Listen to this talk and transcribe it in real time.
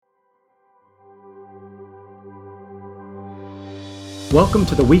Welcome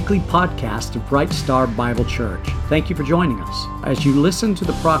to the weekly podcast of Bright Star Bible Church. Thank you for joining us. As you listen to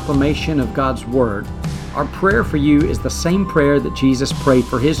the proclamation of God's Word, our prayer for you is the same prayer that Jesus prayed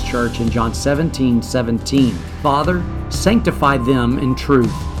for His church in John 17:17. Father, sanctify them in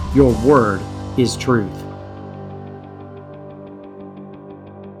truth. Your Word is truth.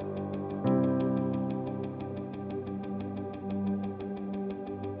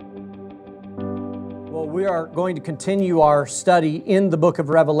 We are going to continue our study in the book of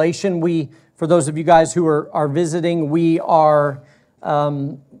Revelation. For those of you guys who are visiting, we are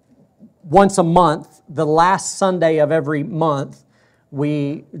once a month, the last Sunday of every month,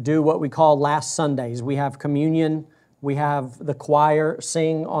 we do what we call Last Sundays. We have communion, we have the choir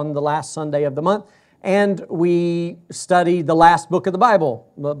sing on the last Sunday of the month, and we study the last book of the Bible,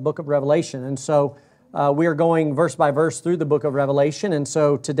 the book of Revelation. And so we are going verse by verse through the book of Revelation. And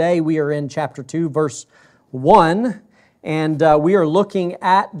so today we are in chapter 2, verse 1, and we are looking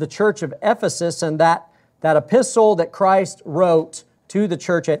at the church of Ephesus and that epistle that Christ wrote to the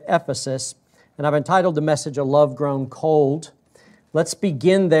church at Ephesus. And I've entitled the message, A Love Grown Cold. Let's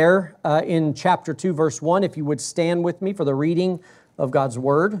begin there in chapter 2, verse 1. If you would stand with me for the reading of God's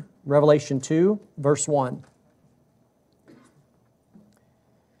Word. Revelation 2, verse 1.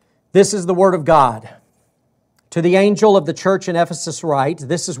 This is the Word of God. To the angel of the church in Ephesus write,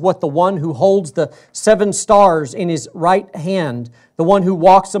 this is what the one who holds the 7 stars in his right hand, the one who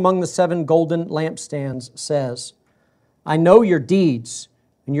walks among the 7 golden lampstands, says, I know your deeds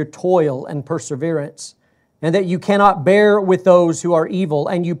and your toil and perseverance, and that you cannot bear with those who are evil,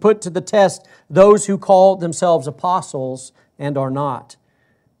 and you put to the test those who call themselves apostles and are not.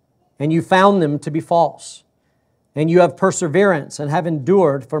 And you found them to be false. And you have perseverance and have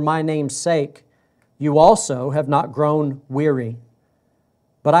endured for my name's sake. You also have not grown weary.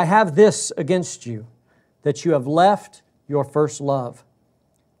 But I have this against you, that you have left your first love.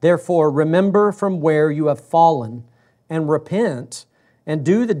 Therefore, remember from where you have fallen, and repent, and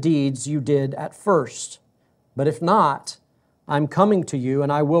do the deeds you did at first. But if not, I'm coming to you,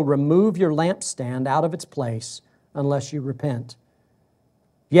 and I will remove your lampstand out of its place, unless you repent.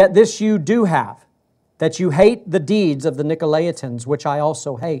 Yet this you do have, that you hate the deeds of the Nicolaitans, which I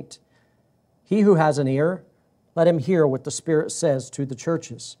also hate. He who has an ear, let him hear what the Spirit says to the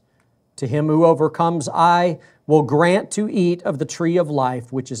churches. To him who overcomes, I will grant to eat of the tree of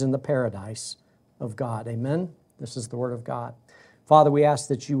life, which is in the paradise of God. Amen? This is the Word of God. Father, we ask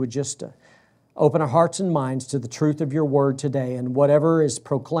that you would just open our hearts and minds to the truth of your Word today, and whatever is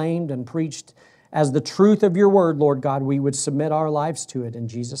proclaimed and preached as the truth of your Word, Lord God, we would submit our lives to it in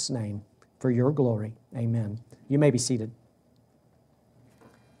Jesus' name for your glory. Amen. You may be seated.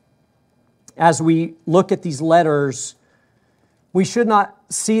 As we look at these letters, we should not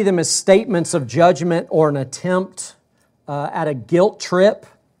see them as statements of judgment or an attempt at a guilt trip.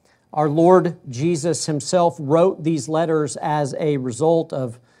 Our Lord Jesus Himself wrote these letters as a result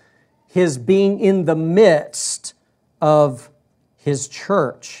of His being in the midst of His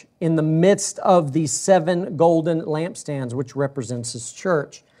church, in the midst of these 7 golden lampstands, which represents His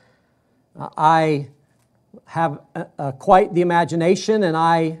church. I have quite the imagination, and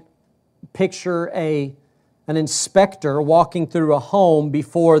I picture an inspector walking through a home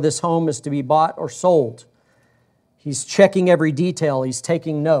before this home is to be bought or sold. He's checking every detail. He's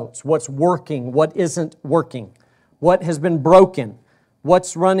taking notes. What's working? What isn't working? What has been broken?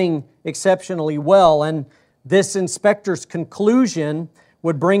 What's running exceptionally well? And this inspector's conclusion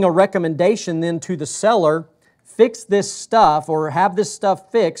would bring a recommendation then to the seller, fix this stuff or have this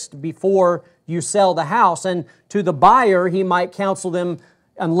stuff fixed before you sell the house. And to the buyer, he might counsel them,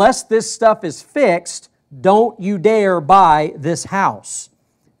 unless this stuff is fixed, don't you dare buy this house.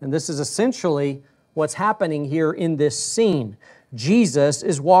 And this is essentially what's happening here in this scene. Jesus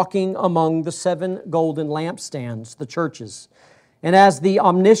is walking among the 7 golden lampstands, the churches. And as the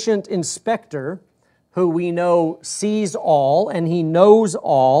omniscient inspector, who we know sees all and He knows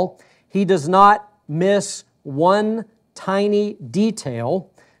all, He does not miss one tiny detail.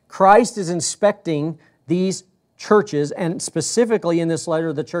 Christ is inspecting these churches, and specifically in this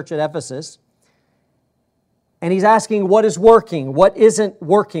letter, the church at Ephesus. And He's asking what is working, what isn't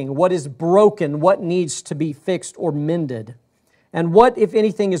working, what is broken, what needs to be fixed or mended, and what, if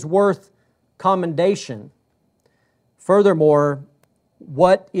anything, is worth commendation. Furthermore,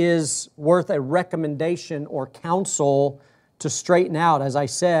 what is worth a recommendation or counsel to straighten out, as I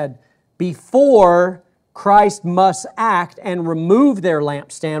said, before Christ must act and remove their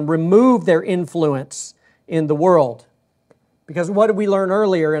lampstand, remove their influence in the world. Because what did we learn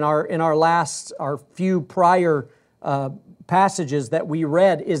earlier in our few prior passages that we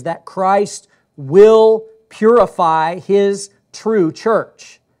read is that Christ will purify His true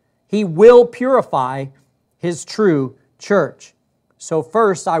church. He will purify His true church. So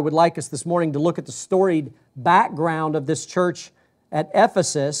first, I would like us this morning to look at the storied background of this church at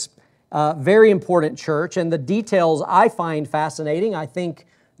Ephesus. Very important church, and the details I find fascinating. I think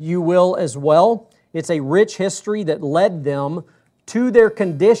you will as well. It's a rich history that led them to their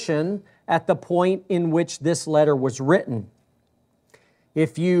condition at the point in which this letter was written.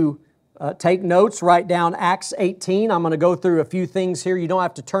 If you take notes, write down Acts 18. I'm going to go through a few things here. You don't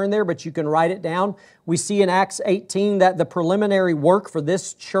have to turn there, but you can write it down. We see in Acts 18 that the preliminary work for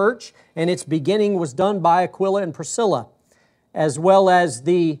this church and its beginning was done by Aquila and Priscilla, as well as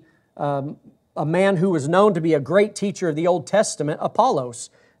a man who was known to be a great teacher of the Old Testament, Apollos,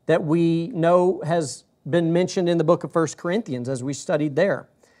 that we know has been mentioned in the book of 1 Corinthians as we studied there.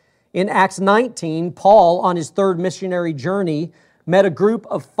 In Acts 19, Paul, on his third missionary journey, met a group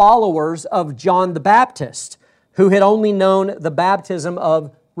of followers of John the Baptist who had only known the baptism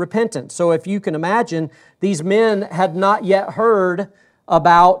of repentance. So if you can imagine, these men had not yet heard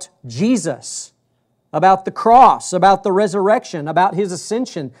about Jesus, about the cross, about the resurrection, about His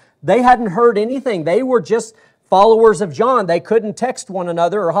ascension. They hadn't heard anything. They were just followers of John. They couldn't text one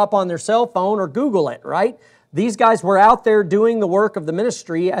another or hop on their cell phone or Google it, right? These guys were out there doing the work of the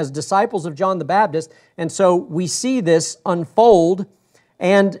ministry as disciples of John the Baptist, and so we see this unfold.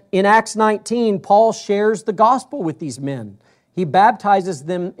 And in Acts 19, Paul shares the gospel with these men. He baptizes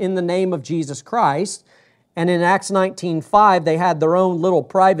them in the name of Jesus Christ, and in Acts 19:5, they had their own little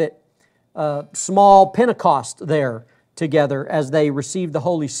private, small Pentecost there together as they received the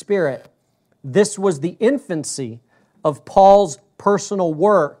Holy Spirit. This was the infancy of Paul's personal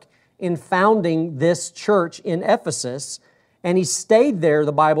work in founding this church in Ephesus, and he stayed there,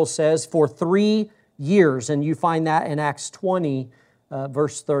 the Bible says, for 3 years, and you find that in Acts 20,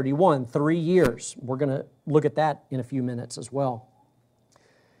 verse 31, 3 years. We're going to look at that in a few minutes as well.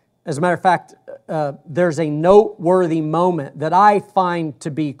 As a matter of fact, there's a noteworthy moment that I find to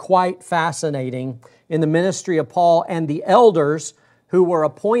be quite fascinating in the ministry of Paul and the elders who were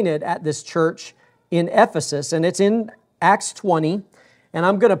appointed at this church in Ephesus, and it's in Acts 20, and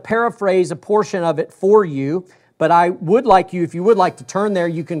I'm going to paraphrase a portion of it for you, but I would like you, if you would like to turn there,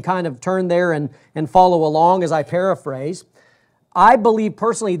 you can kind of turn there and follow along as I paraphrase. I believe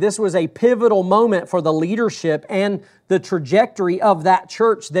personally this was a pivotal moment for the leadership and the trajectory of that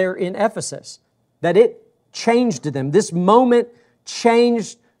church there in Ephesus, that it changed them. This moment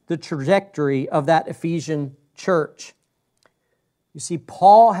changed the trajectory of that Ephesian church. You see,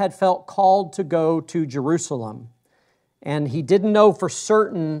 Paul had felt called to go to Jerusalem, and he didn't know for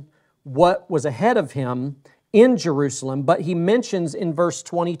certain what was ahead of him in Jerusalem, but he mentions in verse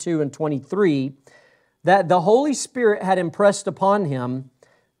 22 and 23 that the Holy Spirit had impressed upon him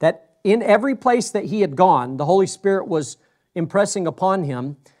that in every place that he had gone, the Holy Spirit was impressing upon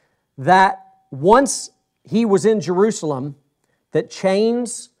him that once he was in Jerusalem, that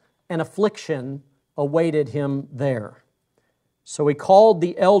chains and affliction awaited him there. So he called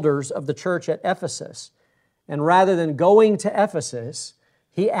the elders of the church at Ephesus, and rather than going to Ephesus,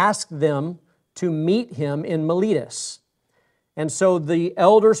 he asked them to meet him in Miletus. And so the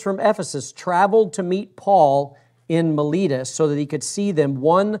elders from Ephesus traveled to meet Paul in Miletus so that he could see them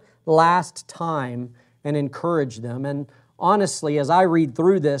one last time and encourage them. And honestly, as I read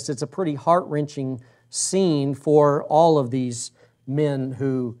through this, it's a pretty heart-wrenching scene for all of these men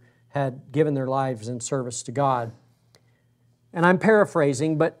who had given their lives in service to God. And I'm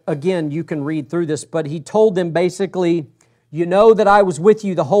paraphrasing, but again, you can read through this. But he told them basically, you know that I was with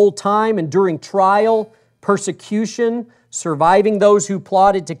you the whole time, enduring trial, persecution, surviving those who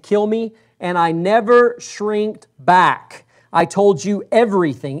plotted to kill me, and I never shrinked back. I told you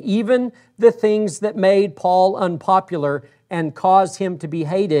everything, even the things that made Paul unpopular and caused him to be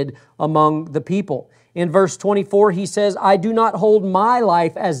hated among the people. In verse 24, he says, I do not hold my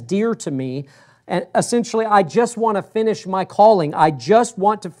life as dear to me. And essentially, I just want to finish my calling. I just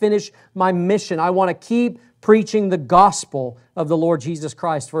want to finish my mission. I want to keep preaching the gospel of the Lord Jesus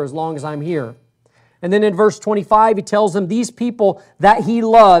Christ for as long as I'm here. And then in verse 25, he tells them these people that he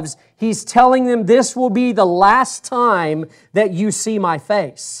loves, he's telling them this will be the last time that you see my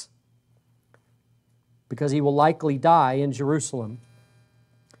face, because he will likely die in Jerusalem.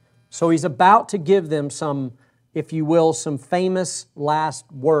 So he's about to give them some, if you will, some famous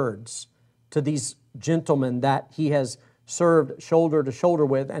last words to these gentlemen that he has served shoulder to shoulder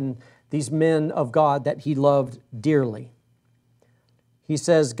with, and these men of God that he loved dearly. He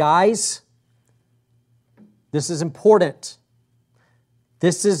says, guys, this is important.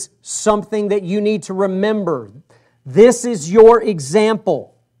 This is something that you need to remember. This is your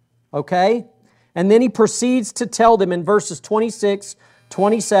example, okay? And then he proceeds to tell them in verses 26,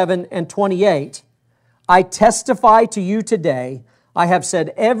 27, and 28, I testify to you today, I have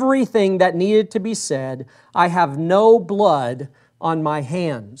said everything that needed to be said. I have no blood on my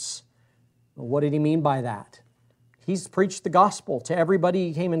hands. What did he mean by that? He's preached the gospel to everybody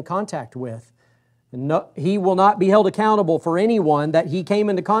he came in contact with. No, he will not be held accountable for anyone that he came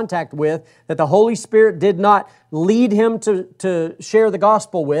into contact with, that the Holy Spirit did not lead him to share the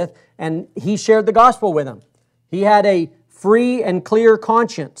gospel with, and he shared the gospel with him. He had a free and clear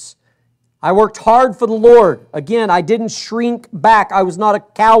conscience. I worked hard for the Lord. Again, I didn't shrink back. I was not a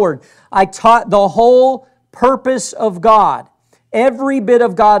coward. I taught the whole purpose of God, every bit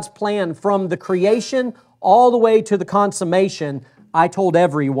of God's plan from the creation all the way to the consummation. I told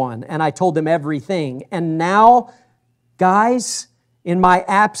everyone, and I told them everything. And now, guys, in my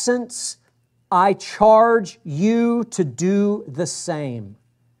absence, I charge you to do the same.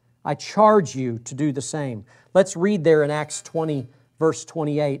 I charge you to do the same. Let's read there in Acts 20, verse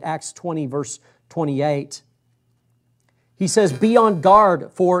 28. Acts 20, verse 28. He says, be on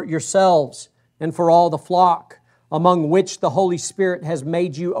guard for yourselves and for all the flock, among which the Holy Spirit has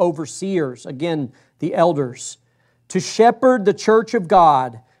made you overseers, again, the elders, to shepherd the church of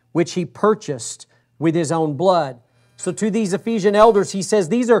God, which He purchased with His own blood. So to these Ephesian elders, he says,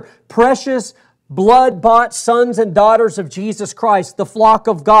 these are precious, blood-bought sons and daughters of Jesus Christ, the flock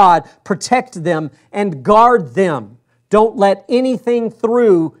of God. Protect them and guard them. Don't let anything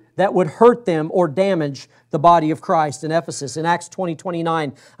through that would hurt them or damage the body of Christ. In Ephesus, in Acts 20,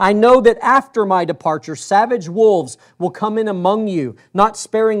 29, I know that after my departure, savage wolves will come in among you, not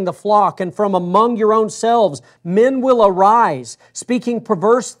sparing the flock, and from among your own selves men will arise, speaking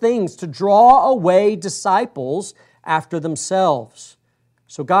perverse things to draw away disciples after themselves.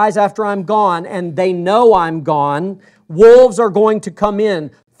 So guys, after I'm gone, and they know I'm gone, wolves are going to come in.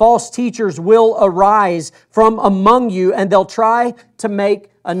 False teachers will arise from among you, and they'll try to make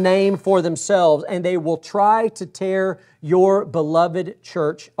a name for themselves, and they will try to tear your beloved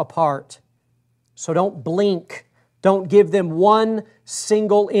church apart. So don't blink. Don't give them one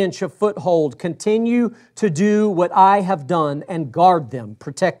single inch of foothold. Continue to do what I have done and guard them,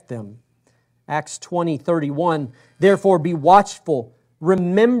 protect them. Acts 20, 31, therefore be watchful,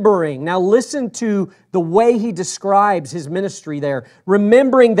 remembering. Now listen to the way he describes his ministry there.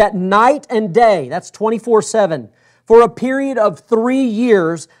 Remembering that night and day, that's 24/7, for a period of 3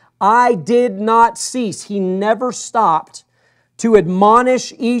 years, I did not cease. He never stopped to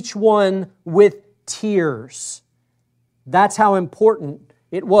admonish each one with tears. That's how important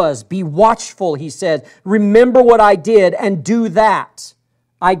it was. Be watchful, he said. Remember what I did and do that.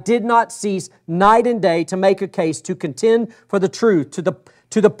 I did not cease night and day to make a case, to contend for the truth, to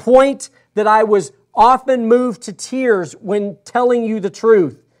the point that I was often moved to tears when telling you the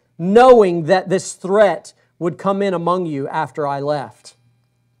truth, knowing that this threat would come in among you after I left.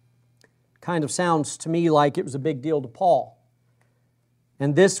 Kind of sounds to me like it was a big deal to Paul.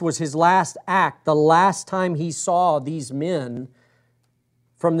 And this was his last act, the last time he saw these men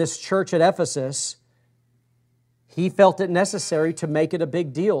from this church at Ephesus. He felt it necessary to make it a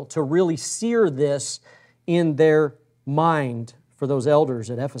big deal, to really sear this in their mind for those elders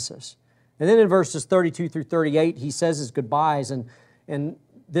at Ephesus. And then in verses 32 through 38, he says his goodbyes, and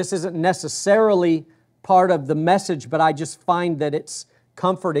this isn't necessarily part of the message, but I just find that it's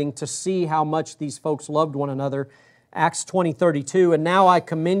comforting to see how much these folks loved one another. Acts 20, 32, and now I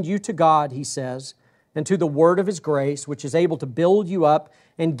commend you to God, he says, and to the word of His grace, which is able to build you up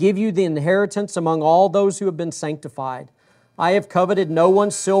and give you the inheritance among all those who have been sanctified. I have coveted no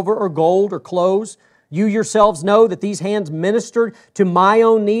one's silver or gold or clothes. You yourselves know that these hands ministered to my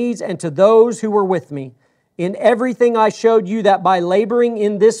own needs and to those who were with me. In everything I showed you that by laboring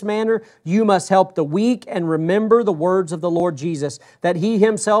in this manner, you must help the weak and remember the words of the Lord Jesus, that He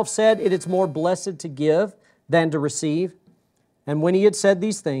Himself said, it is more blessed to give than to receive. And when He had said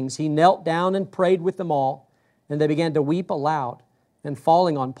these things, He knelt down and prayed with them all, and they began to weep aloud. And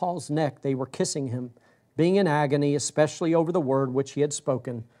falling on Paul's neck, they were kissing him, being in agony, especially over the word which he had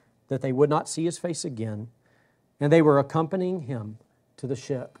spoken, that they would not see his face again. And they were accompanying him to the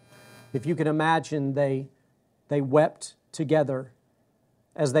ship. If you can imagine, they wept together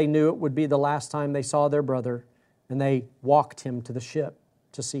as they knew it would be the last time they saw their brother, and they walked him to the ship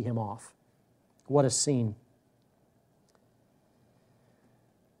to see him off. What a scene.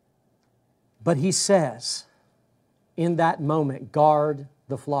 But he says, in that moment, guard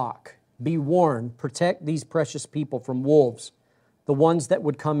the flock. Be warned, protect these precious people from wolves, the ones that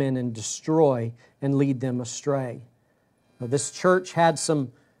would come in and destroy and lead them astray. Now, this church had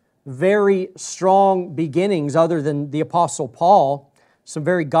some very strong beginnings other than the Apostle Paul. some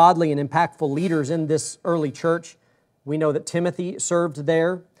very godly and impactful leaders in this early church. We know that Timothy served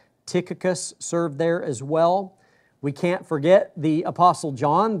there. Tychicus served there as well. We can't forget the Apostle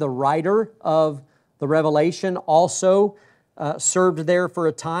John, the writer of the Revelation, also served there for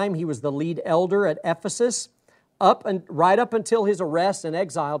a time. He was the lead elder at Ephesus, right up until his arrest and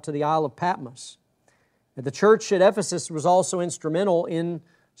exile to the Isle of Patmos. And the church at Ephesus was also instrumental in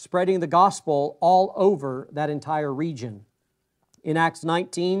spreading the gospel all over that entire region. In Acts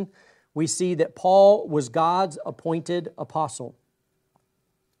 19, we see that Paul was God's appointed apostle.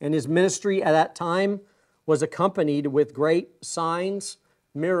 And his ministry at that time was accompanied with great signs,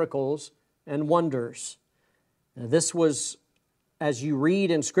 miracles, and wonders. Now, this was, as you read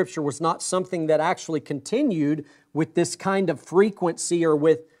in Scripture, was not something that actually continued with this kind of frequency or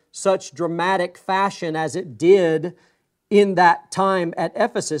with such dramatic fashion as it did in that time at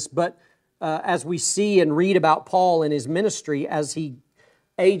Ephesus. But as we see and read about Paul and his ministry as he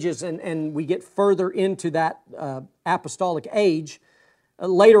ages and we get further into that apostolic age,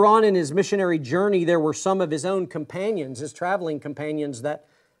 later on in his missionary journey, there were some of his own companions, his traveling companions, that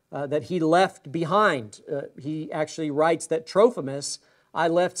he left behind. He actually writes that Trophimus I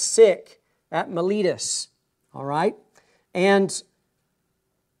left sick at Miletus. All right? And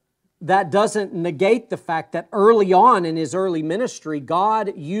that doesn't negate the fact that early on in his early ministry,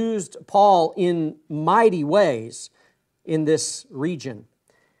 God used Paul in mighty ways in this region.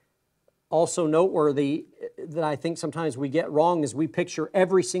 Also noteworthy that I think sometimes we get wrong is we picture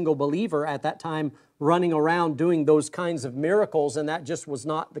every single believer at that time running around doing those kinds of miracles, and that just was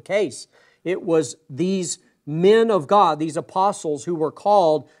not the case. It was these men of God, these apostles who were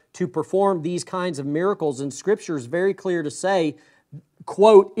called to perform these kinds of miracles, and Scripture is very clear to say,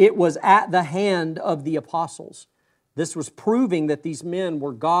 quote, it was at the hand of the apostles. This was proving that these men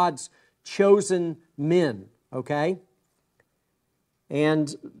were God's chosen men, okay?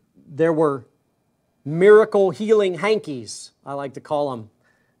 And there were miracle healing hankies, I like to call them.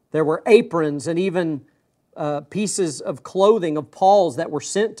 There were aprons and even pieces of clothing of Paul's that were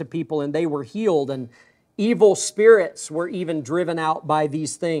sent to people and they were healed, and evil spirits were even driven out by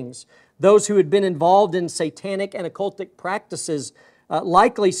these things. Those who had been involved in satanic and occultic practices,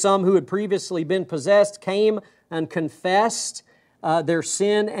 likely some who had previously been possessed, came and confessed their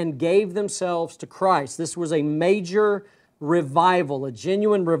sin and gave themselves to Christ. This was a major revival, a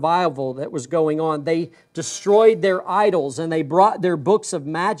genuine revival that was going on. They destroyed their idols and they brought their books of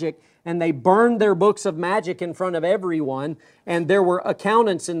magic and they burned their books of magic in front of everyone. And there were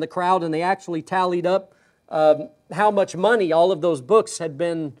accountants in the crowd and they actually tallied up how much money all of those books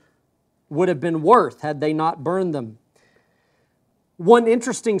would have been worth had they not burned them. One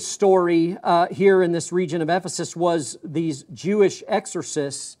interesting story here in this region of Ephesus was these Jewish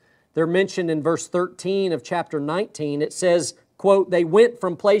exorcists. They're mentioned in verse 13 of chapter 19. It says, quote, they went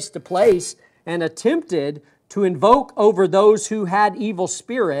from place to place and attempted to invoke over those who had evil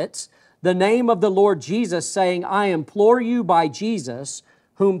spirits the name of the Lord Jesus, saying, I implore you by Jesus,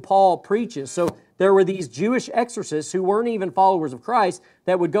 whom Paul preaches. So there were these Jewish exorcists who weren't even followers of Christ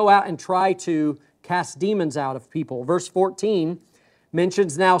that would go out and try to cast demons out of people. Verse 14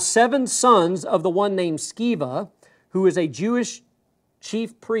 mentions now 7 sons of the one named Sceva, who is a Jewish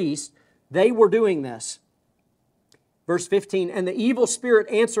chief priest. They were doing this. Verse 15, and the evil spirit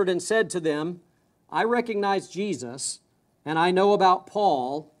answered and said to them, I recognize Jesus, and I know about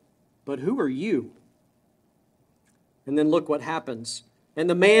Paul, but who are you? And then look what happens. And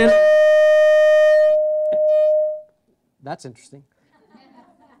the man... That's interesting.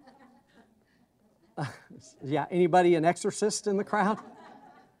 Yeah, anybody an exorcist in the crowd?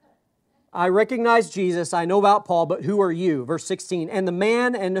 I recognize Jesus, I know about Paul, but who are you? Verse 16, and the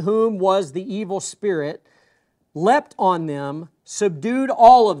man in whom was the evil spirit leapt on them, subdued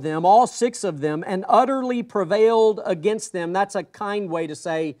all of them, all 6 of them, and utterly prevailed against them. That's a kind way to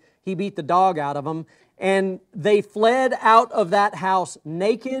say he beat the dog out of them. And they fled out of that house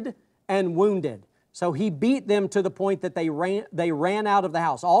naked and wounded. So he beat them to the point that they ran out of the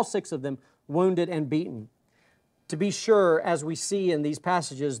house, all 6 of them, wounded and beaten. To be sure, as we see in these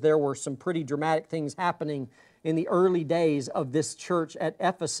passages, there were some pretty dramatic things happening in the early days of this church at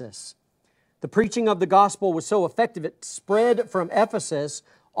Ephesus. The preaching of the gospel was so effective, it spread from Ephesus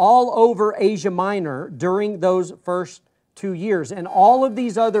all over Asia Minor during those first 2 years. And all of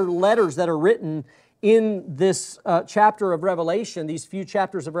these other letters that are written in this chapter of Revelation, these few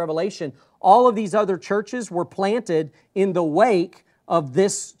chapters of Revelation, all of these other churches were planted in the wake of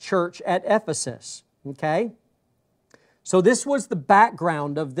this church at Ephesus. Okay? So this was the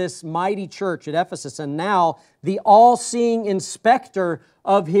background of this mighty church at Ephesus. And now the all-seeing inspector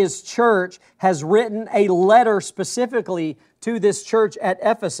of his church has written a letter specifically to this church at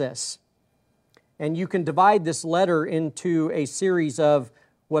Ephesus. And you can divide this letter into a series of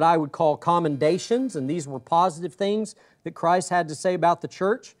what I would call commendations, and these were positive things that Christ had to say about the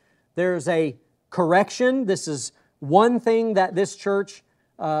church. There's a correction. This is one thing that this church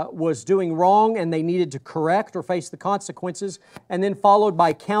was doing wrong and they needed to correct or face the consequences, and then followed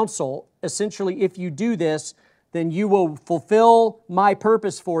by counsel. Essentially, if you do this, then you will fulfill my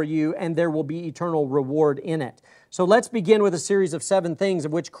purpose for you and there will be eternal reward in it. So let's begin with a series of 7 things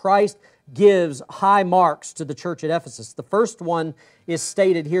of which Christ gives high marks to the church at Ephesus. The first one is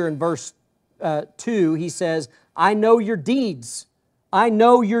stated here in verse 2. He says, I know your deeds. I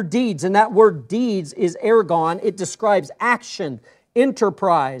know your deeds. And that word deeds is ergon. It describes action,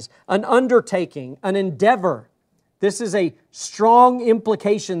 enterprise, an undertaking, an endeavor. This is a strong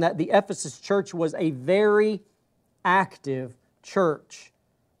implication that the Ephesus church was a very active church.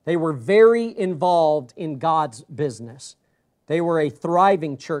 They were very involved in God's business. They were a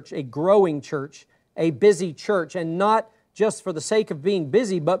thriving church, a growing church, a busy church, and not just for the sake of being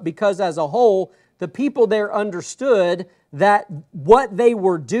busy, but because as a whole, the people there understood that what they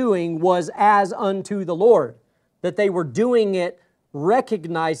were doing was as unto the Lord, that they were doing it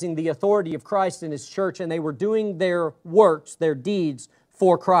recognizing the authority of Christ in His church, and they were doing their works, their deeds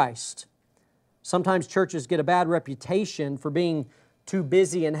for Christ. Sometimes churches get a bad reputation for being too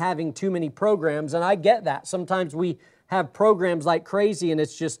busy and having too many programs, and I get that. Sometimes we have programs like crazy and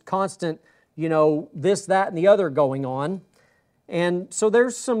it's just constant, this, that, and the other going on. And so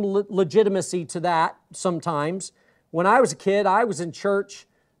there's some legitimacy to that sometimes. When I was a kid, I was in church,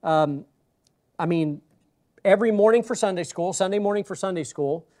 every morning for Sunday school, Sunday morning for Sunday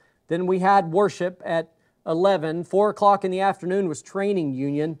school. Then we had worship at 11. 4 o'clock in the afternoon was training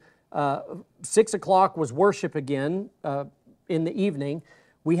union. 6 o'clock was worship again in the evening.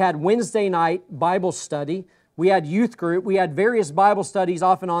 We had Wednesday night Bible study. We had youth group. We had various Bible studies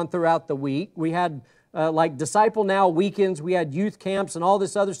off and on throughout the week. We had like Disciple Now weekends. We had youth camps and all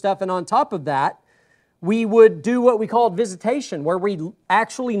this other stuff. And on top of that, we would do what we called visitation, where we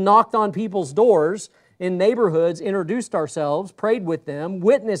actually knocked on people's doors in neighborhoods, introduced ourselves, prayed with them,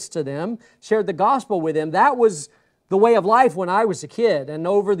 witnessed to them, shared the gospel with them. That was the way of life when I was a kid. And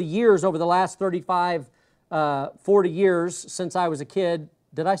over the years, over the last 35, 40 years since I was a kid,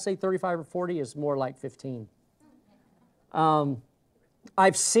 did I say 35 or 40? It's more like 15.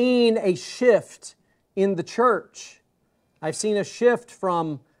 I've seen a shift in the church. I've seen a shift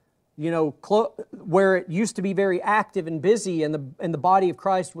from, where it used to be very active and busy and the body of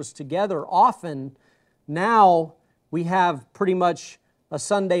Christ was together often. Now we have pretty much a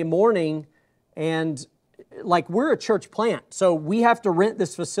Sunday morning and like we're a church plant. So we have to rent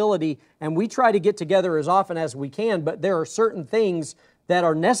this facility and we try to get together as often as we can, but there are certain things that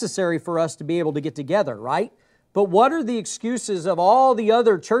are necessary for us to be able to get together, right? But what are the excuses of all the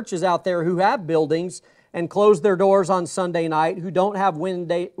other churches out there who have buildings and close their doors on Sunday night, who don't have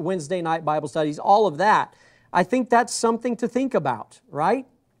Wednesday night Bible studies, all of that? I think that's something to think about, right?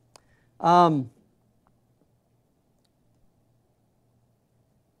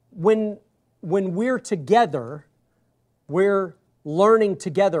 When we're together, we're learning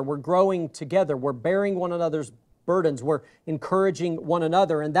together, we're growing together, we're bearing one another's burdens, we're encouraging one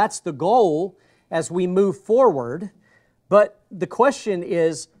another, and that's the goal as we move forward. But the question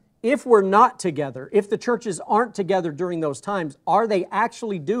is, if we're not together, if the churches aren't together during those times, are they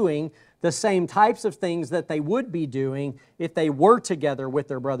actually doing the same types of things that they would be doing if they were together with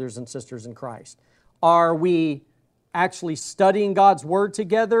their brothers and sisters in Christ? Are we actually studying God's Word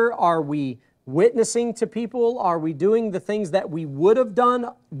together? Are we witnessing to people? Are we doing the things that we would have done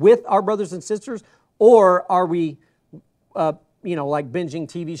with our brothers and sisters? Or are we, like binging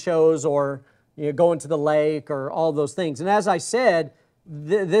TV shows or going to the lake or all those things? And as I said,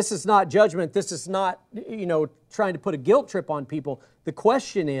 this is not judgment. This is not, trying to put a guilt trip on people. The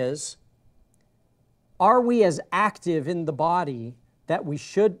question is, are we as active in the body that we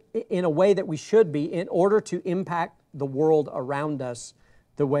should, in a way that we should be, in order to impact the world around us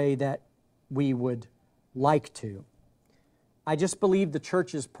the way that we would like to? I just believe the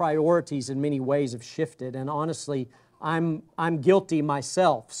church's priorities in many ways have shifted, and honestly, I'm guilty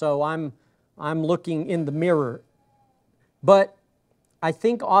myself, so I'm looking in the mirror. But I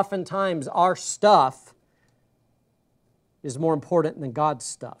think oftentimes our stuff is more important than God's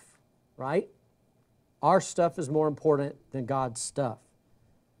stuff, right? Our stuff is more important than God's stuff.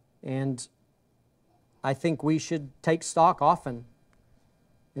 And I think we should take stock often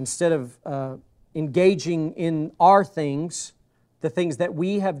instead of engaging in our things, the things that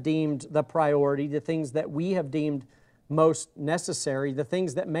we have deemed the priority, the things that we have deemed most necessary, the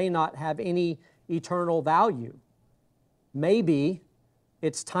things that may not have any eternal value. Maybe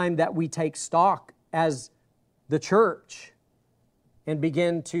it's time that we take stock as the church and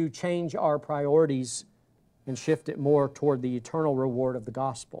begin to change our priorities and shift it more toward the eternal reward of the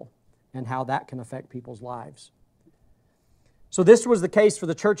gospel and how that can affect people's lives. So this was the case for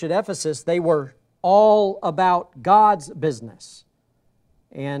the church at Ephesus. They were all about God's business,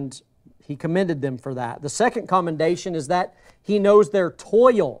 and he commended them for that. The second commendation is that he knows their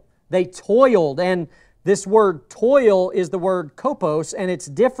toil. They toiled, and this word toil is the word kopos, and it's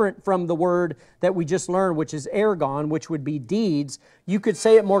different from the word that we just learned, which is ergon, which would be deeds. You could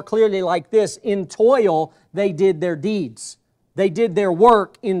say it more clearly like this: in toil, they did their deeds. They did their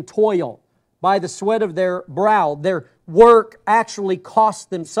work in toil. By the sweat of their brow. Their work actually cost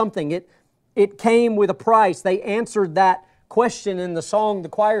them something. It came with a price. They answered that question in the song, the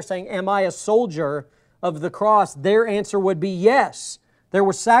choir saying, "Am I a soldier of the cross?" Their answer would be yes. There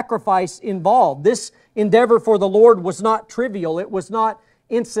was sacrifice involved. This endeavor for the Lord was not trivial. It was not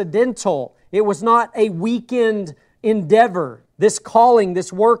incidental. It was not a weekend endeavor. This calling,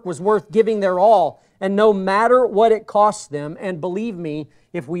 this work was worth giving their all. And no matter what it cost them, and believe me,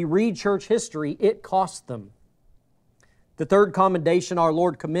 if we read church history, it cost them. The third commendation our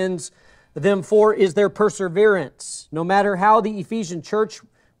Lord commends them for is their perseverance. No matter how the Ephesian church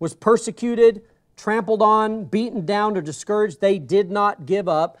was persecuted, trampled on, beaten down, or discouraged, they did not give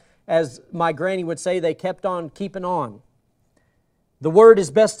up. As my granny would say, they kept on keeping on. The word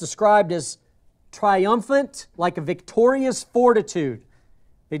is best described as triumphant, like a victorious fortitude.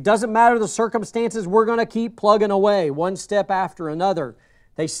 It doesn't matter the circumstances, we're going to keep plugging away, one step after another.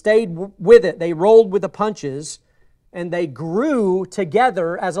 They stayed with it. They rolled with the punches, and they grew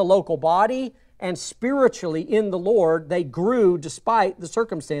together as a local body, and spiritually in the Lord, they grew despite the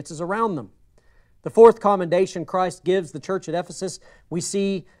circumstances around them. The fourth commendation Christ gives the church at Ephesus, we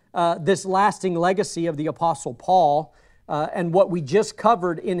see this lasting legacy of the Apostle Paul and what we just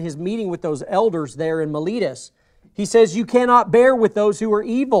covered in his meeting with those elders there in Miletus. He says, "You cannot bear with those who are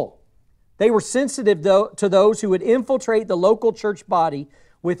evil." They were sensitive to those who would infiltrate the local church body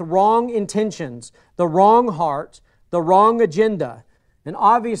with wrong intentions, the wrong heart, the wrong agenda. And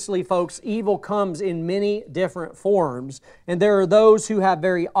obviously, folks, evil comes in many different forms. And there are those who have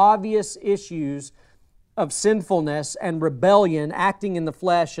very obvious issues of sinfulness and rebellion, acting in the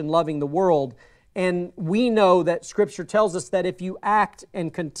flesh and loving the world. And we know that Scripture tells us that if you act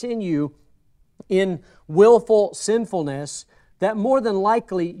and continue in willful sinfulness, that more than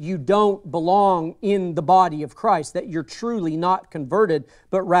likely you don't belong in the body of Christ, that you're truly not converted,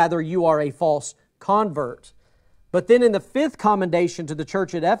 but rather you are a false convert. But then in the fifth commendation to the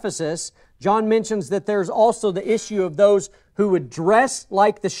church at Ephesus, John mentions that there's also the issue of those who would dress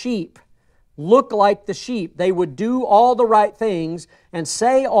like the sheep, look like the sheep. They would do all the right things and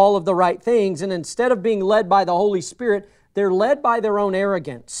say all of the right things, and instead of being led by the Holy Spirit, they're led by their own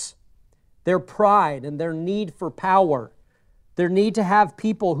arrogance, their pride, and their need for power. Their need to have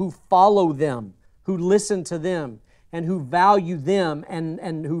people who follow them, who listen to them, and who value them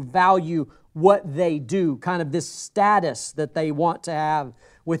and who value what they do, kind of this status that they want to have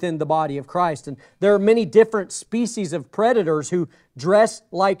within the body of Christ. And there are many different species of predators who dress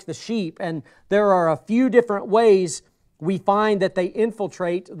like the sheep, and there are a few different ways we find that they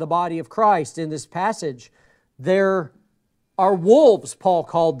infiltrate the body of Christ in this passage. There are wolves, Paul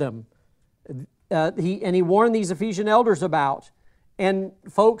called them. He warned these Ephesian elders about. And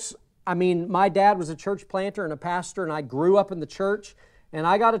folks, I mean, my dad was a church planter and a pastor, and I grew up in the church. And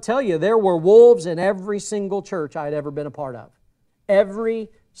I got to tell you, there were wolves in every single church I had ever been a part of. Every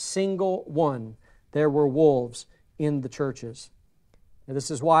single one, there were wolves in the churches. And this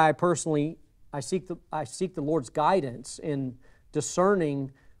is why I seek the Lord's guidance in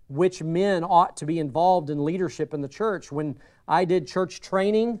discerning which men ought to be involved in leadership in the church. When I did church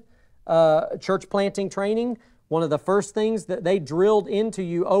training, church planting training, one of the first things that they drilled into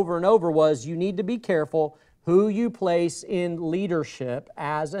you over and over was you need to be careful who you place in leadership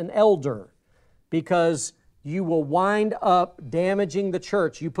as an elder, because you will wind up damaging the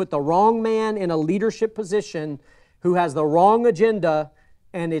church. You put the wrong man in a leadership position who has the wrong agenda,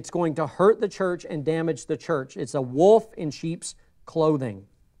 and it's going to hurt the church and damage the church. It's a wolf in sheep's clothing.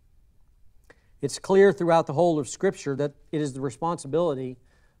 It's clear throughout the whole of Scripture that it is the responsibility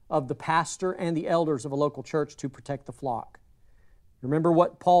of the pastor and the elders of a local church to protect the flock. Remember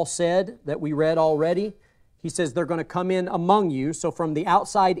what Paul said that we read already? He says they're going to come in among you, so from the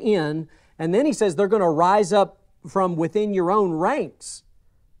outside in, and then he says they're going to rise up from within your own ranks.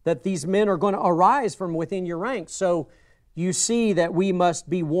 that these men are going to arise from within your ranks. So you see that we must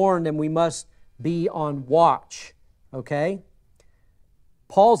be warned and we must be on watch. Okay?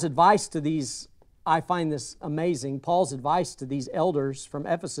 Paul's advice to these, I find this amazing, Paul's advice to these elders from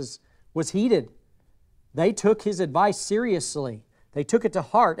Ephesus was heeded. They took his advice seriously. They took it to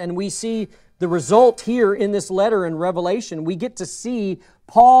heart. And we see the result here in this letter in Revelation. We get to see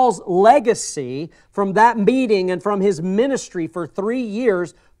Paul's legacy from that meeting and from his ministry for 3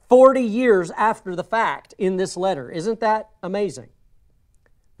 years, 40 years after the fact in this letter. Isn't that amazing?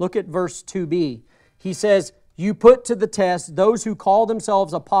 Look at verse 2b. He says, "You put to the test those who call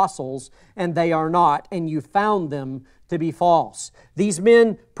themselves apostles, and they are not, and you found them to be false." These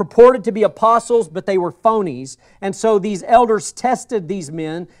men purported to be apostles, but they were phonies. And so these elders tested these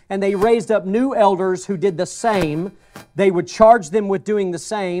men, and they raised up new elders who did the same. They would charge them with doing the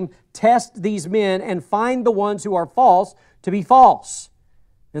same, test these men, and find the ones who are false to be false.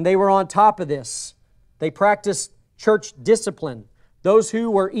 And they were on top of this. They practiced church discipline. Those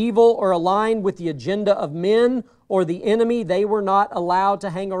who were evil or aligned with the agenda of men or the enemy, they were not allowed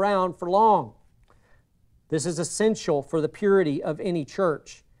to hang around for long. This is essential for the purity of any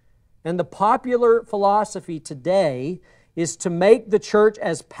church. And the popular philosophy today is to make the church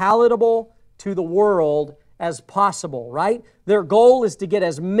as palatable to the world as possible, right? Their goal is to get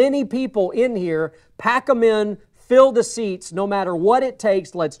as many people in here, pack them in, fill the seats, no matter what it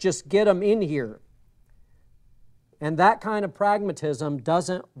takes, let's just get them in here. And that kind of pragmatism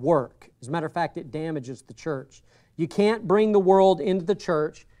doesn't work. As a matter of fact, it damages the church. You can't bring the world into the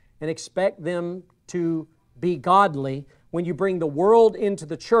church and expect them to be godly. When you bring the world into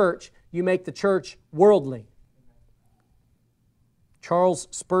the church, you make the church worldly. Charles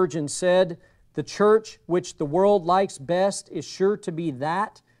Spurgeon said, "The church which the world likes best is sure to be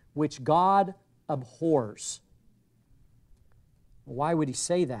that which God abhors." Why would he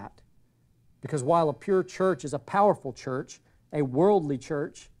say that? Because while a pure church is a powerful church, a worldly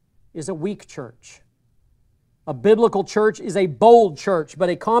church is a weak church. A biblical church is a bold church, but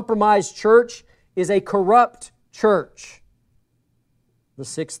a compromised church is a corrupt church. The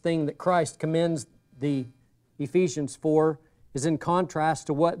sixth thing that Christ commends the Ephesians for is in contrast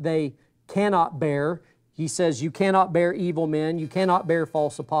to what they cannot bear. He says, you cannot bear evil men, you cannot bear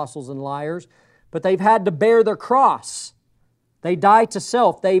false apostles and liars, but they've had to bear their cross. They die to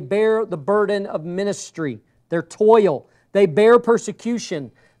self. They bear the burden of ministry, their toil. They bear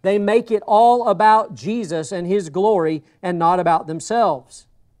persecution. They make it all about Jesus and His glory and not about themselves.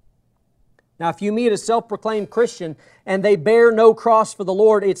 Now, if you meet a self-proclaimed Christian and they bear no cross for the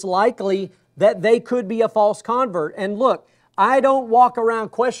Lord, it's likely that they could be a false convert. And look, I don't walk around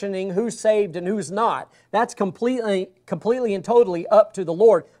questioning who's saved and who's not. That's completely and totally up to the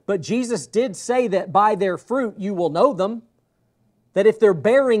Lord. But Jesus did say that by their fruit you will know them. That if they're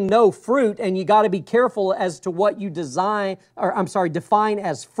bearing no fruit, and you got to be careful as to what you define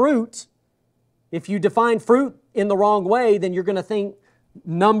as fruit. If you define fruit in the wrong way, then you're going to think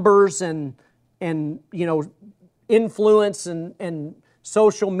numbers and influence and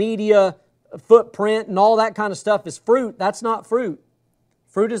social media footprint and all that kind of stuff is fruit. That's not fruit.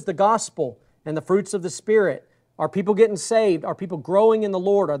 Fruit is the gospel and the fruits of the Spirit. Are people getting saved? Are people growing in the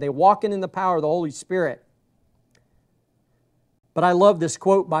Lord? Are they walking in the power of the Holy Spirit? But I love this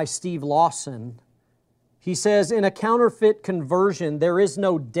quote by Steve Lawson. He says, "In a counterfeit conversion, there is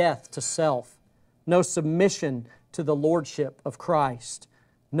no death to self, no submission to the lordship of Christ,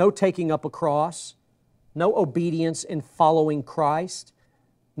 no taking up a cross, no obedience in following Christ,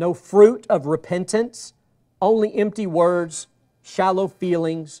 no fruit of repentance, only empty words, shallow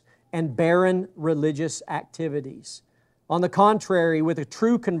feelings, and barren religious activities. On the contrary, with a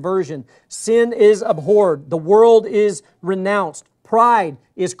true conversion, sin is abhorred, the world is renounced, pride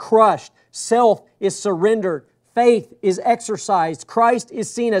is crushed, self is surrendered, faith is exercised, Christ is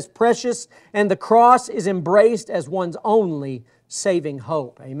seen as precious, and the cross is embraced as one's only saving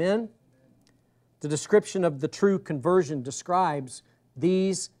hope." Amen? The description of the true conversion describes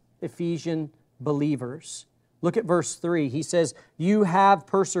these Ephesian believers. Look at verse 3. He says, "You have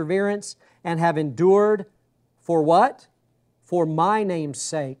perseverance and have endured for what? For my name's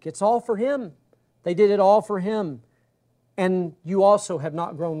sake." It's all for Him. They did it all for Him. "And you also have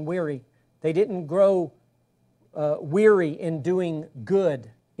not grown weary." They didn't grow weary in doing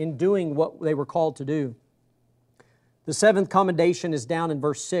good, in doing what they were called to do. The seventh commendation is down in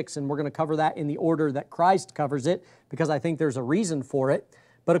verse 6, and we're going to cover that in the order that Christ covers it, because I think there's a reason for it.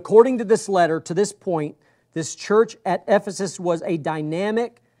 But according to this letter, to this point, this church at Ephesus was a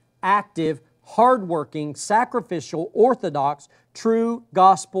dynamic, active, hardworking, sacrificial, orthodox, true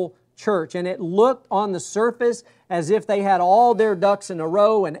gospel church, and it looked on the surface as if they had all their ducks in a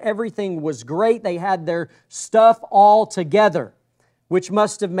row and everything was great. They had their stuff all together, which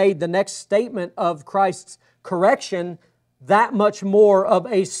must have made the next statement of Christ's correction that much more of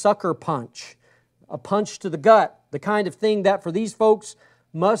a sucker punch, a punch to the gut, the kind of thing that for these folks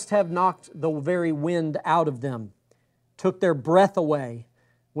must have knocked the very wind out of them, took their breath away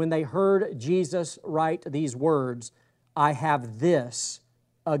when they heard Jesus write these words, "I have this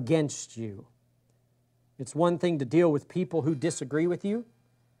against you." It's one thing to deal with people who disagree with you,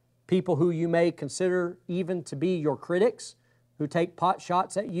 people who you may consider even to be your critics, who take pot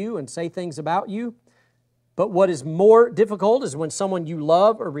shots at you and say things about you. But what is more difficult is when someone you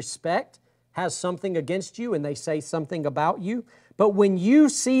love or respect has something against you and they say something about you. But when you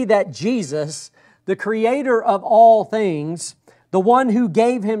see that Jesus, the Creator of all things, the one who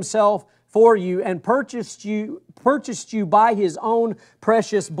gave Himself for you and purchased you by His own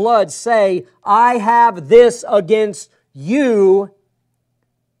precious blood, say, "I have this against you,"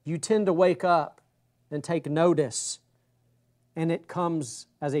 you tend to wake up and take notice. And it comes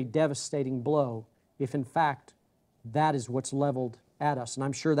as a devastating blow if in fact that is what's leveled at us. And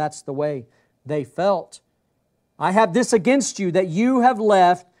I'm sure that's the way they felt. "I have this against you, that you have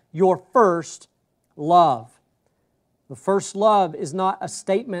left your first love." The first love is not a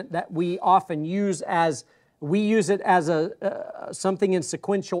statement that we often use as, we use it as something in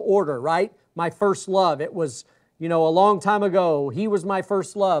sequential order, right? My first love. It was, a long time ago. He was my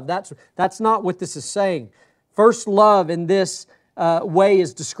first love. That's not what this is saying. First love in this way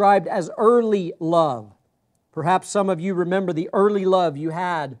is described as early love. Perhaps some of you remember the early love you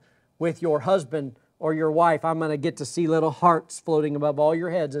had with your husband or your wife. I'm going to get to see little hearts floating above all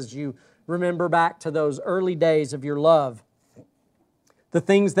your heads as you remember back to those early days of your love. The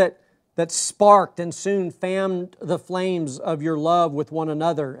things that sparked and soon fanned the flames of your love with one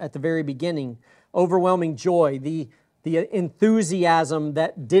another at the very beginning. Overwhelming joy, the enthusiasm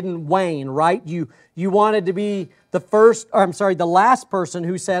that didn't wane, right? You wanted to be the last person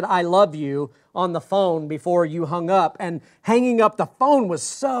who said, "I love you," on the phone before you hung up. And hanging up the phone was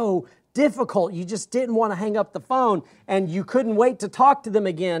so difficult. You just didn't want to hang up the phone, and you couldn't wait to talk to them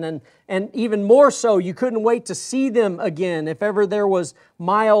again. And even more so, you couldn't wait to see them again. If ever there was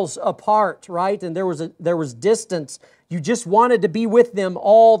miles apart, right? And there was distance, you just wanted to be with them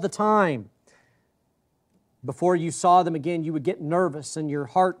all the time. Before you saw them again, you would get nervous and your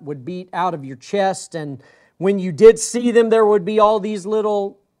heart would beat out of your chest. And when you did see them, there would be all these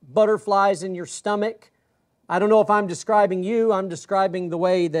little butterflies in your stomach. I don't know if I'm describing you. I'm describing the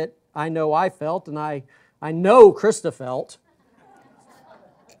way that I know I felt, and I know Krista felt.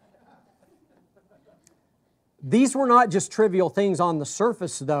 These were not just trivial things on the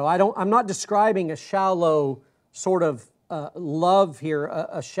surface, though. I'm not describing a shallow sort of love here,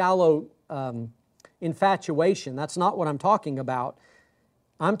 a shallow infatuation. That's not what I'm talking about.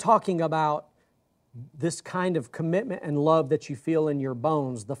 I'm talking about this kind of commitment and love that you feel in your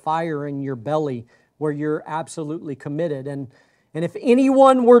bones, the fire in your belly, where you're absolutely committed. And if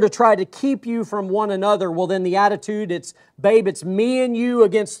anyone were to try to keep you from one another, well, then the attitude, it's me and you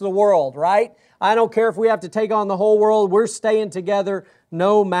against the world, right? I don't care if we have to take on the whole world. We're staying together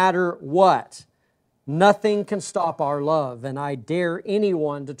no matter what. Nothing can stop our love, and I dare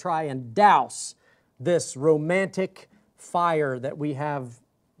anyone to try and douse this romantic fire that we have,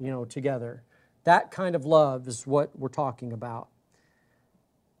 together. That kind of love is what we're talking about.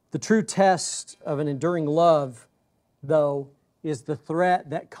 The true test of an enduring love, though, is the threat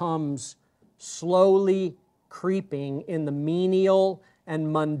that comes slowly creeping in the menial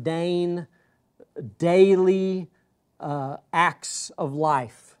and mundane daily acts of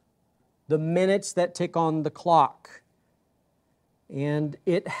life, the minutes that tick on the clock. And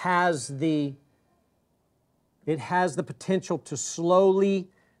it has the potential to slowly,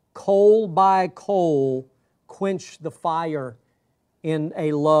 coal by coal, quench the fire in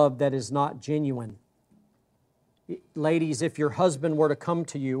a love that is not genuine. Ladies, if your husband were to come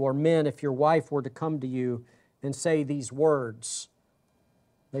to you, or men, if your wife were to come to you and say these words,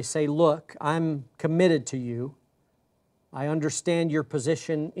 they say, "Look, I'm committed to you. I understand your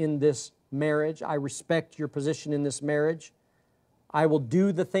position in this marriage. I respect your position in this marriage. I will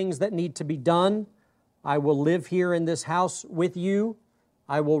do the things that need to be done. I will live here in this house with you.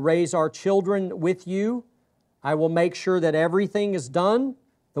 I will raise our children with you. I will make sure that everything is done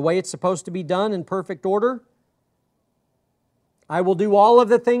the way it's supposed to be done in perfect order. I will do all of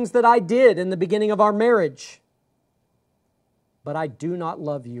the things that I did in the beginning of our marriage. But I do not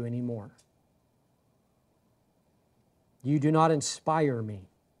love you anymore. You do not inspire me.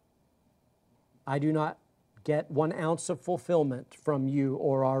 I do not get 1 ounce of fulfillment from you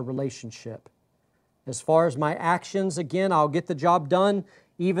or our relationship. As far as my actions, again, I'll get the job done.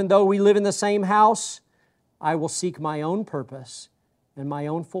 Even though we live in the same house, I will seek my own purpose and my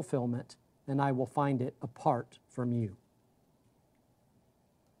own fulfillment, and I will find it apart from you.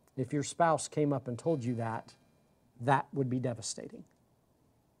 If your spouse came up and told you that, that would be devastating.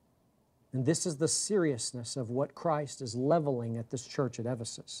 And this is the seriousness of what Christ is leveling at this church at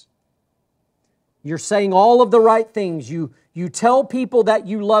Ephesus. You're saying all of the right things. You tell people that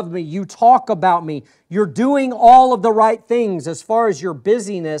you love me. You talk about me. You're doing all of the right things as far as your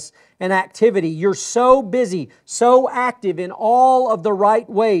busyness and activity. You're so busy, so active in all of the right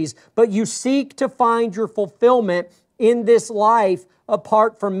ways, but you seek to find your fulfillment in this life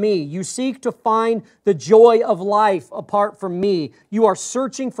apart from me. You seek to find the joy of life apart from me. You are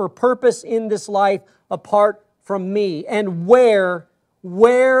searching for purpose in this life apart from me. And where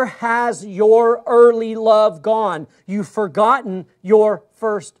has your early love gone? You've forgotten your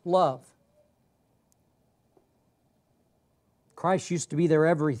first love. Christ used to be their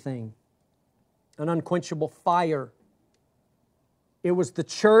everything, an unquenchable fire. It was the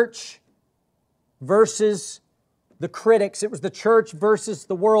church versus the critics. It was the church versus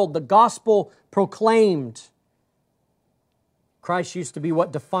the world. The gospel proclaimed. Christ used to be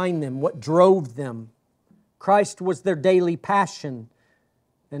what defined them, what drove them. Christ was their daily passion.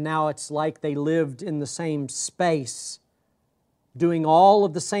 And now it's like they lived in the same space, doing all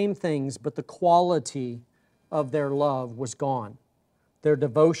of the same things, but the quality of their love was gone. Their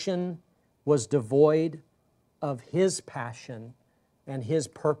devotion was devoid of His passion and His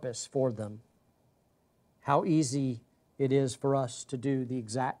purpose for them. How easy it is for us to do the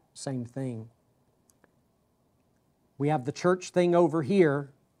exact same thing. We have the church thing over here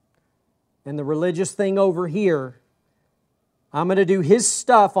and the religious thing over here. I'm going to do His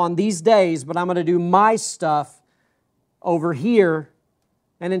stuff on these days, but I'm going to do my stuff over here.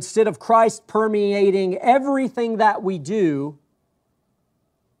 And instead of Christ permeating everything that we do,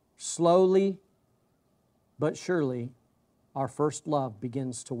 slowly but surely, our first love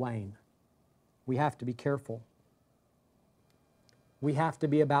begins to wane. We have to be careful. We have to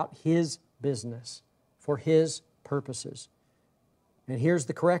be about His business for His purposes. And here's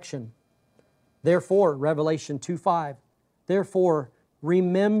the correction. Therefore, Revelation 2:5, therefore,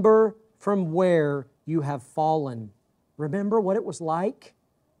 remember from where you have fallen. Remember what it was like?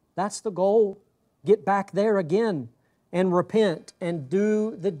 That's the goal. Get back there again and repent and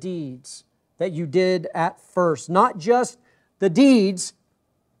do the deeds that you did at first. Not just the deeds,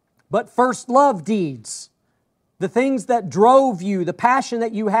 but first love deeds. The things that drove you, the passion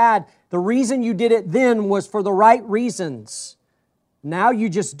that you had, the reason you did it then was for the right reasons. Now you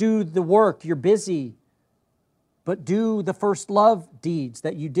just do the work, you're busy. But do the first love deeds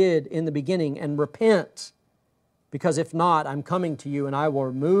that you did in the beginning and repent. Because if not, I'm coming to you and I will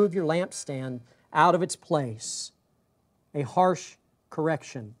remove your lampstand out of its place. A harsh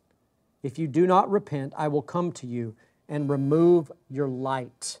correction. If you do not repent, I will come to you and remove your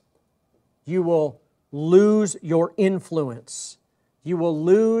light. You will lose your influence. You will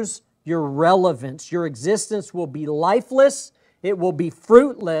lose your relevance. Your existence will be lifeless. It will be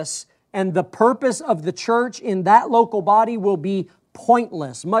fruitless. And the purpose of the church in that local body will be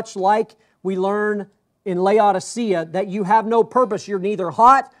pointless. Much like we learn in Laodicea that you have no purpose. You're neither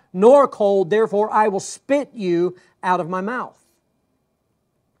hot nor cold. Therefore, I will spit you out of my mouth.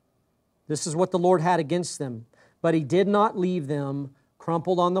 This is what the Lord had against them. But He did not leave them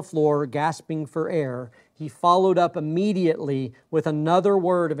crumpled on the floor, gasping for air. He followed up immediately with another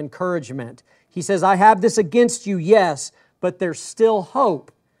word of encouragement. He says, I have this against you, yes, but there's still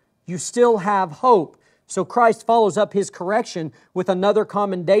hope. You still have hope. So Christ follows up His correction with another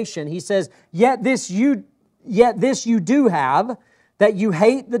commendation. He says, yet this you do have, that you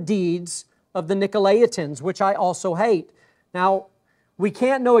hate the deeds of the Nicolaitans, which I also hate. Now, we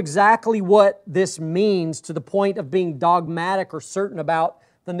can't know exactly what this means to the point of being dogmatic or certain about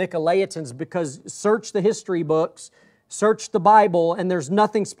the Nicolaitans, because search the history books, search the Bible, and there's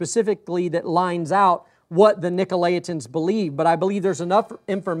nothing specifically that lines out what the Nicolaitans believe. But I believe there's enough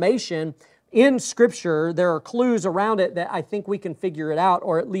information in Scripture, there are clues around it that I think we can figure it out,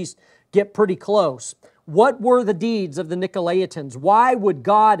 or at least get pretty close. What were the deeds of the Nicolaitans? Why would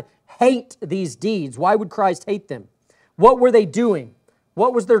God hate these deeds? Why would Christ hate them? What were they doing?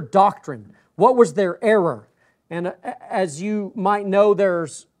 What was their doctrine? What was their error? And as you might know,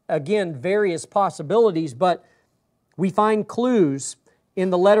 there's, again, various possibilities, but we find clues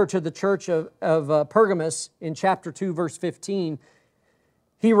in the letter to the church of Pergamos in chapter 2, verse 15.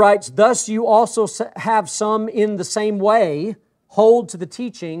 He writes, thus you also have some in the same way hold to the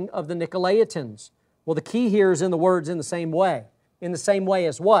teaching of the Nicolaitans. Well, the key here is in the words "in the same way." In the same way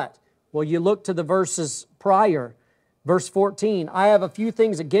as what? Well, you look to the verses prior. Verse 14, I have a few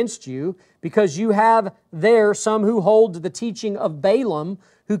things against you, because you have there some who hold to the teaching of Balaam,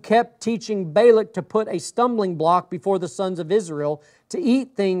 who kept teaching Balak to put a stumbling block before the sons of Israel, to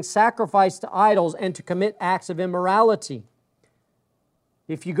eat things sacrificed to idols, and to commit acts of immorality.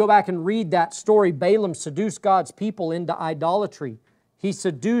 If you go back and read that story, Balaam seduced God's people into idolatry. He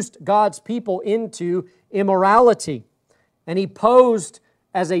seduced God's people into immorality. And he posed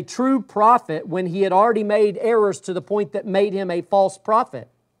as a true prophet when he had already made errors to the point that made him a false prophet.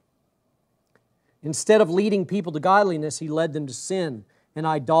 Instead of leading people to godliness, he led them to sin and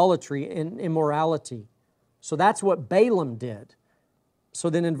idolatry and immorality. So that's what Balaam did. So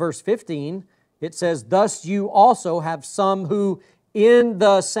then in verse 15, it says, thus you also have some who in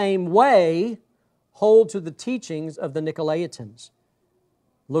the same way hold to the teachings of the Nicolaitans.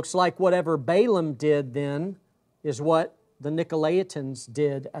 Looks like whatever Balaam did then is what the Nicolaitans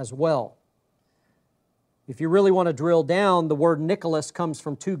did as well. If you really want to drill down, the word Nicholas comes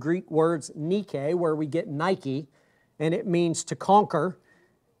from two Greek words, Nike, where we get Nike, and it means to conquer.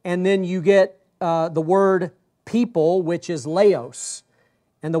 And then you get the word people, which is Laos.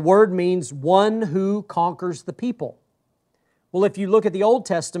 And the word means one who conquers the people. Well, if you look at the Old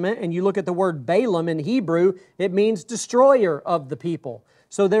Testament and you look at the word Balaam in Hebrew, it means destroyer of the people.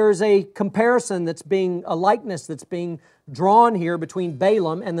 So there is a comparison a likeness that's being drawn here between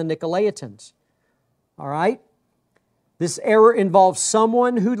Balaam and the Nicolaitans. All right? This error involves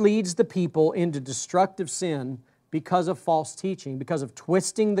someone who leads the people into destructive sin because of false teaching, because of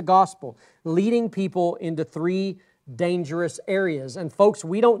twisting the gospel, leading people into three dangerous areas. And folks,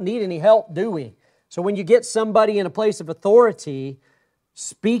 we don't need any help, do we? So when you get somebody in a place of authority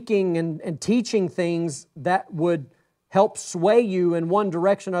speaking and teaching things that would help sway you in one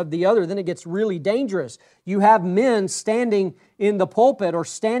direction or the other, then it gets really dangerous. You have men standing in the pulpit or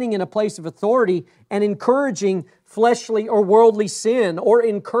standing in a place of authority and encouraging fleshly or worldly sin, or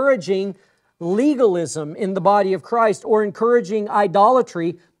encouraging legalism in the body of Christ, or encouraging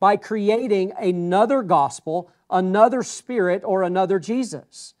idolatry by creating another gospel, another spirit, or another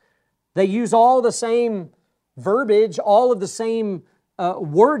Jesus. They use all the same verbiage, all of the same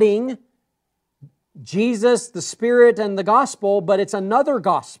wording, Jesus, the Spirit, and the gospel, but it's another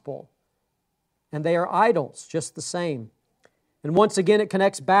gospel. And they are idols, just the same. And once again, it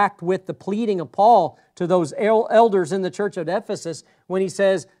connects back with the pleading of Paul to those elders in the church of Ephesus when he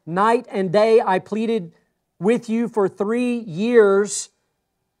says, night and day I pleaded with you for 3 years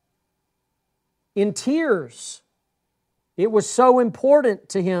in tears. It was so important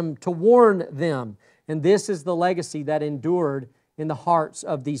to him to warn them. And this is the legacy that endured in the hearts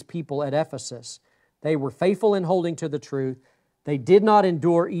of these people at Ephesus. They were faithful in holding to the truth. They did not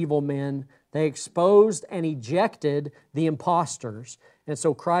endure evil men. They exposed and ejected the impostors. And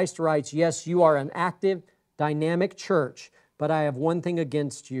so Christ writes, yes, you are an active, dynamic church, but I have one thing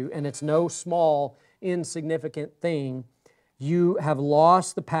against you, and it's no small, insignificant thing. You have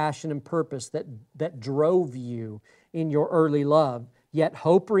lost the passion and purpose that drove you in your early love. Yet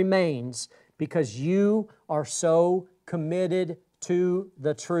hope remains because you are so committed to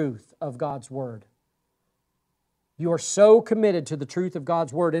the truth of God's Word. You are so committed to the truth of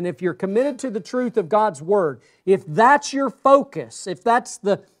God's Word. And if you're committed to the truth of God's Word, if that's your focus, if that's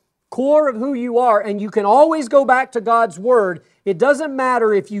the core of who you are, and you can always go back to God's Word, it doesn't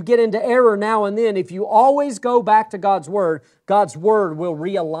matter if you get into error now and then. If you always go back to God's Word will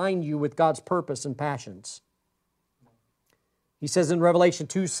realign you with God's purpose and passions. He says in Revelation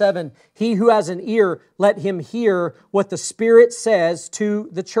 2:7, he who has an ear, let him hear what the Spirit says to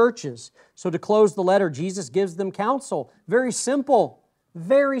the churches. So to close the letter, Jesus gives them counsel. Very simple,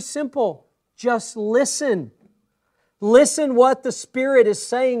 very simple. Just listen. Listen what the Spirit is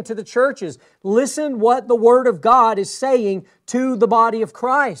saying to the churches. Listen what the Word of God is saying to the body of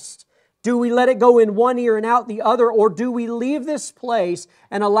Christ. Do we let it go in one ear and out the other, or do we leave this place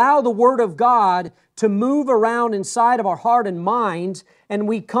and allow the Word of God to move around inside of our heart and mind, and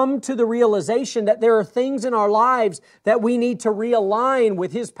we come to the realization that there are things in our lives that we need to realign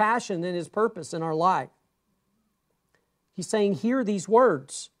with His passion and His purpose in our life? He's saying, hear these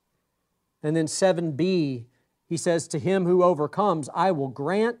words. And then 7b, he says, to him who overcomes, I will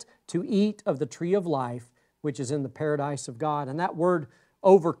grant to eat of the tree of life, which is in the paradise of God. And that word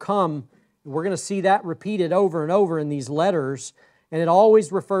overcome, we're going to see that repeated over and over in these letters, and it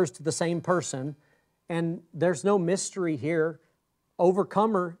always refers to the same person. And there's no mystery here.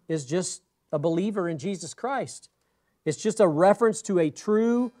 Overcomer is just a believer in Jesus Christ. It's just a reference to a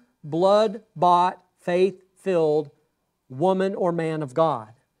true, blood-bought, faith-filled woman or man of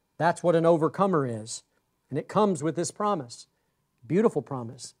God. That's what an overcomer is. And it comes with this promise. Beautiful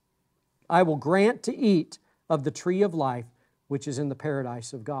promise. I will grant to eat of the tree of life, which is in the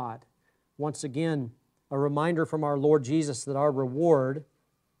paradise of God. Once again, a reminder from our Lord Jesus that our reward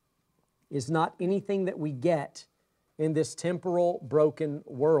is not anything that we get in this temporal, broken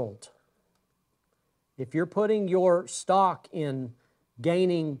world. If you're putting your stock in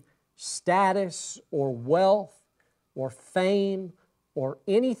gaining status or wealth or fame or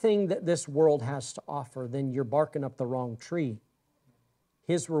anything that this world has to offer, then you're barking up the wrong tree.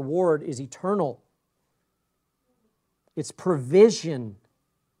 His reward is eternal. It's provision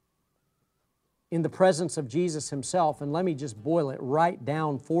in the presence of Jesus Himself. And let me just boil it right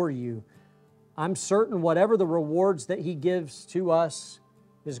down for you. I'm certain whatever the rewards that He gives to us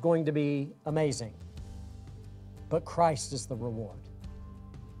is going to be amazing. But Christ is the reward.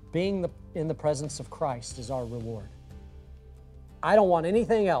 Being in the presence of Christ is our reward. I don't want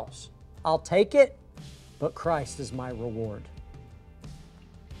anything else. I'll take it, but Christ is my reward.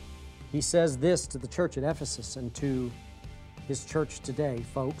 He says this to the church at Ephesus and to His church today,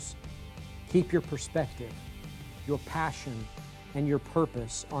 folks. Keep your perspective, your passion, and your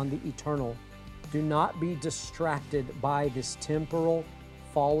purpose on the eternal. Do not be distracted by this temporal,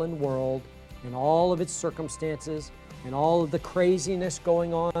 fallen world and all of its circumstances and all of the craziness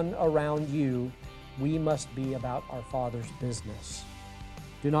going on around you. We must be about our Father's business.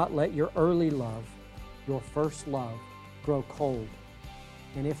 Do not let your early love, your first love, grow cold.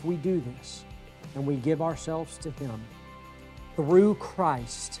 And if we do this and we give ourselves to Him, through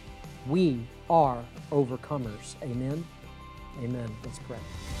Christ, we are overcomers. Amen? Amen. Let's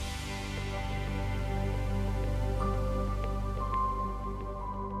pray.